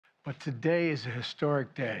But today is a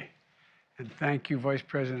historic day. And thank you, Vice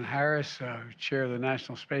President Harris, Chair of the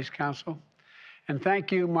National Space Council. And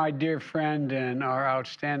thank you, my dear friend and our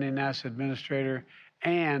outstanding NASA administrator,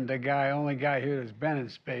 and the only guy here that's been in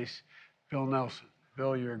space, Bill Nelson.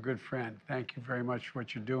 Bill, you're a good friend. Thank you very much for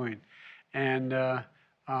what you're doing. And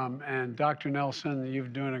Dr. Nelson,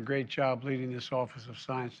 you've done a great job leading this Office of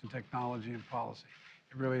Science and Technology and Policy.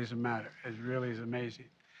 It really is a matter. It really is amazing.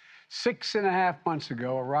 6.5 months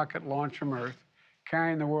ago, a rocket launched from Earth,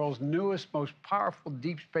 carrying the world's newest, most powerful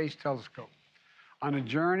deep space telescope on a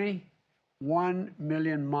journey 1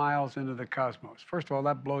 million miles into the cosmos. First of all,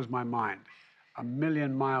 that blows my mind. 1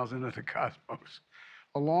 million miles into the cosmos.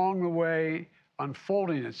 Along the way,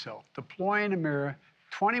 unfolding itself, deploying a mirror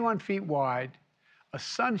 21 feet wide, a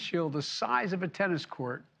sun shield the size of a tennis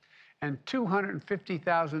court, and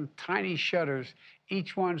 250,000 tiny shutters,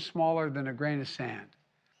 each one smaller than a grain of sand.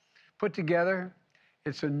 Put together,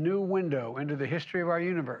 it's a new window into the history of our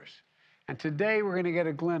universe. And today we're going to get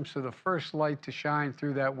a glimpse of the first light to shine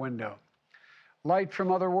through that window. Light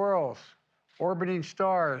from other worlds, orbiting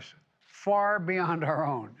stars, far beyond our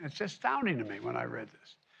own. It's astounding to me when I read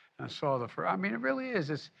this and I saw the first. I mean, it really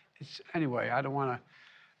is. Anyway, I don't want to,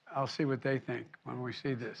 I'll see what they think when we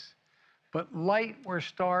see this. But light where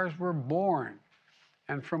stars were born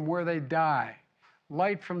and from where they die.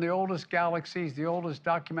 Light from the oldest galaxies, the oldest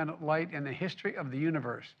documented light in the history of the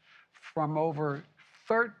universe, from over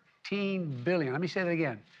 13 billion, let me say that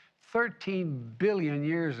again, 13 billion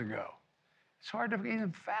years ago. It's hard to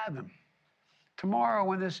even fathom. Tomorrow,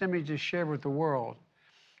 when this image is shared with the world,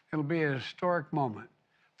 it'll be a historic moment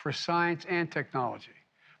for science and technology,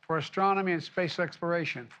 for astronomy and space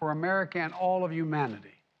exploration, for America and all of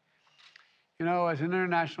humanity. You know, as an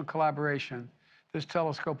international collaboration, this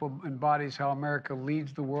telescope embodies how America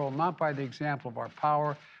leads the world, not by the example of our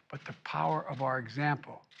power, but the power of our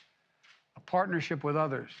example. A partnership with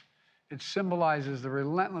others. It symbolizes the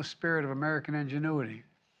relentless spirit of American ingenuity.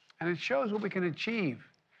 And it shows what we can achieve,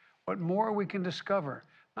 what more we can discover,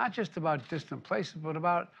 not just about distant places, but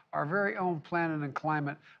about our very own planet and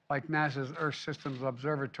climate, like NASA's Earth Systems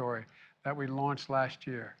Observatory that we launched last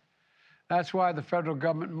year. That's why the federal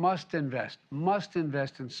government must invest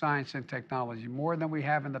in science and technology more than we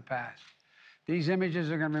have in the past. These images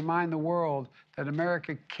are going to remind the world that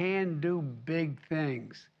America can do big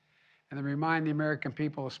things. And they remind the American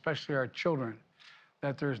people, especially our children,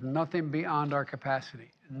 that there's nothing beyond our capacity,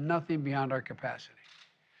 nothing beyond our capacity.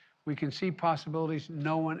 We can see possibilities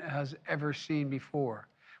no one has ever seen before.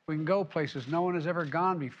 We can go places no one has ever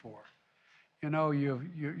gone before. You know,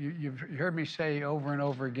 you've heard me say over and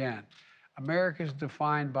over again, America is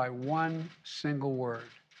defined by one single word: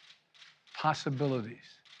 possibilities.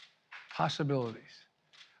 Possibilities.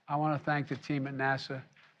 I want to thank the team at NASA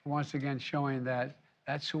for once again showing that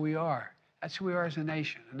that's who we are. That's who we are as a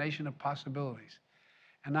nation of possibilities.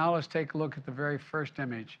 And now let's take a look at the very first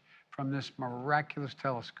image from this miraculous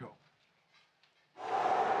telescope.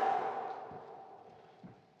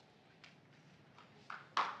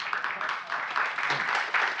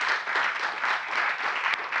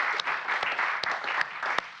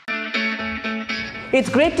 It's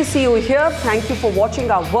great to see you here. Thank you for watching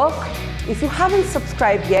our work. If you haven't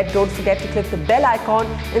subscribed yet, don't forget to click the bell icon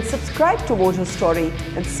and subscribe to Mojo Story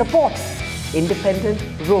and support independent,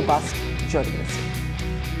 robust journalism.